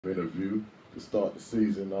interview to start the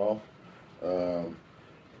season off. Um,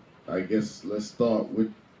 I guess let's start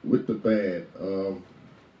with the bad.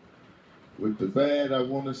 With the bad, I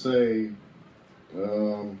want to say,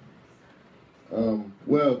 um,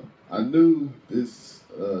 well, I knew this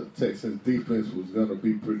Texans defense was gonna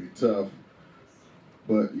be pretty tough,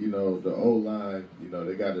 but the O line,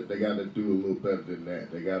 they got to do a little better than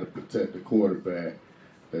that. They got to protect the quarterback.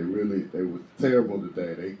 They were terrible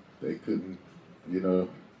today. They couldn't, you know,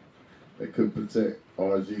 They could protect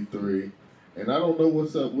RG3. And I don't know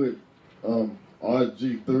what's up with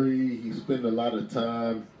RG3. He spent a lot of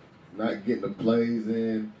time not getting the plays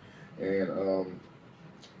in, and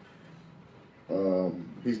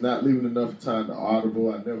he's not leaving enough time to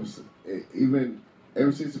audible. Even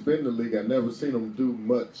ever since he's been in the league, I never seen him do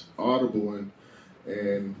much audible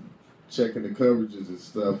and checking the coverages and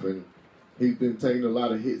stuff. And he's been taking a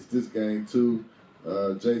lot of hits this game too.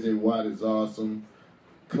 J.J. Watt is awesome.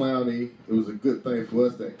 Clowney, it was a good thing for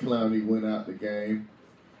us that Clowney went out the game.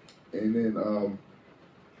 And then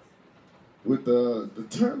with the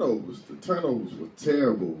turnovers were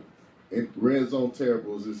terrible. And red zone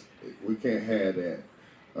terribles, we can't have that.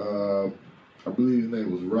 I believe his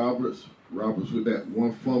name was Roberts. Roberts with that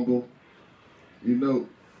one fumble. When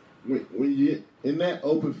you're in that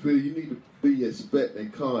open field, you need to be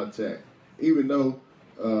expecting contact. Even though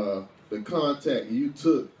the contact you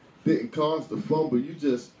took didn't cause the fumble, you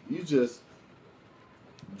just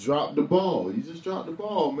dropped the ball. You just dropped the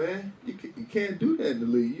ball, man. You can't do that in the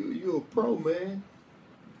league. You're a pro, man.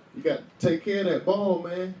 You got to take care of that ball,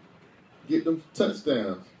 man. Get them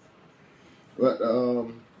touchdowns. But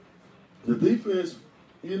the defense,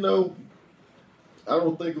 I don't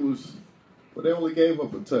think it was. Well, they only gave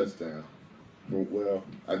up a touchdown. Well,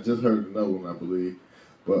 I just heard another one, I believe.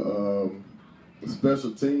 But the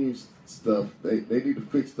special teams stuff, they need to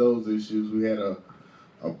fix those issues. We had a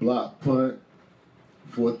block punt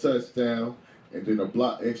for a touchdown, and then a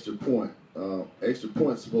block extra point. Extra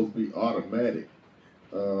point's supposed to be automatic.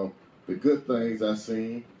 The good things I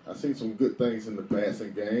seen some good things in the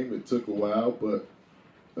passing game. It took a while, but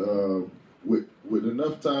with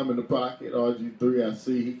enough time in the pocket, RG3, I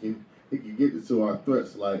see he can get it to our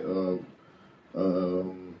threats like a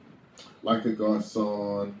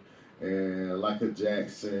Garcon and like a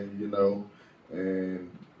Jackson, and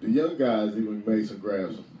the young guys even made some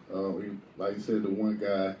grabs. Like you said, the one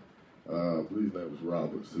guy, I believe his name was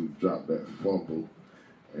Roberts, who dropped that fumble,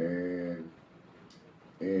 and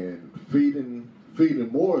feeding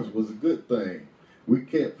Morris was a good thing. We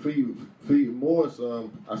kept feeding Morris.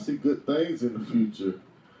 I see good things in the future.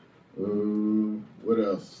 What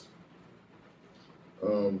else?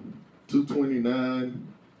 229,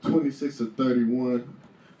 26 of 31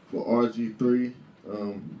 for RG3.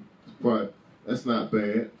 That's not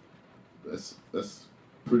bad. That's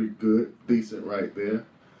pretty good, decent right there.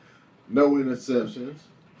 No interceptions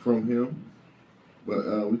from him,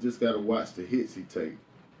 but we just got to watch the hits he take.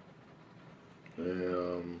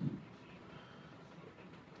 And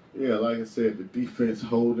yeah, like I said, the defense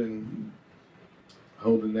holding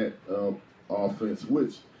that offense,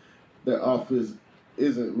 which that offense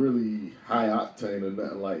isn't really high octane or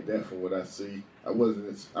nothing like that from what I see. I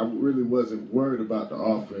really wasn't worried about the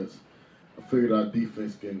offense. I figured our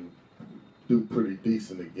defense can do pretty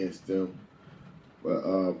decent against them. But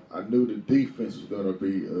I knew the defense was going to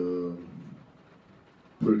be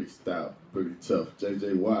pretty stout, pretty tough.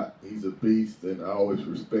 J.J. Watt, he's a beast, and I always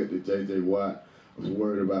respected J.J. Watt. I was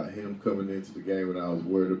worried about him coming into the game, and I was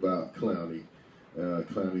worried about Clowney.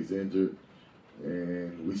 Clowney's injured,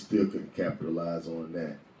 and we still couldn't capitalize on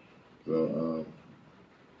that. So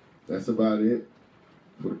that's about it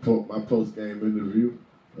for my post-game interview.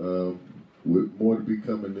 With more to be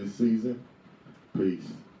coming this season.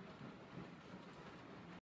 Peace.